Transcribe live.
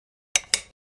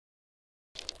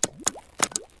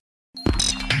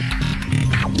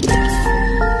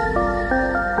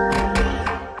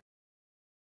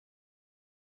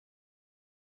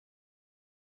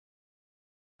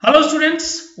Hello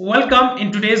students, welcome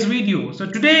in today's video. So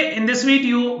today in this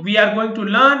video we are going to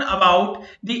learn about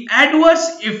the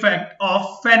adverse effect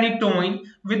of phenytoin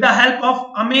with the help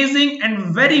of amazing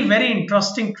and very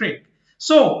interesting trick.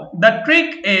 So the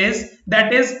trick is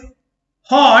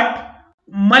hot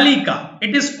malika.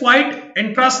 It is quite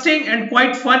interesting and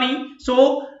quite funny.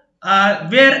 So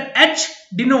where H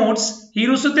denotes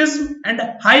hirsutism and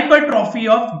hypertrophy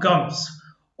of gums,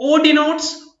 O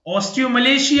denotes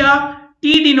osteomalacia,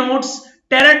 T denotes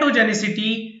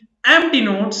teratogenicity, M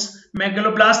denotes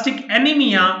megaloblastic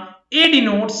anemia, A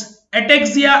denotes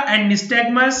ataxia and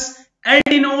nystagmus, L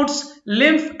denotes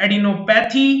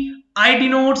lymphadenopathy, I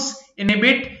denotes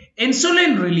inhibit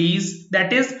insulin release,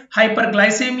 that is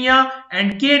hyperglycemia,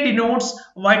 and K denotes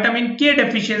vitamin K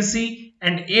deficiency,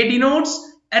 and A denotes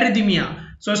arrhythmia.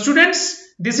 So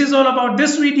students, this is all about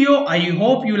this video. I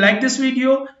hope you like this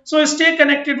video. So stay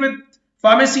connected with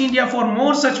Pharmacy India for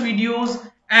more such videos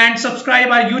and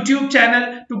subscribe our YouTube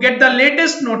channel to get the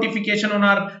latest notification on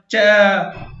our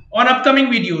on upcoming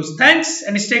videos. Thanks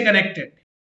and stay connected.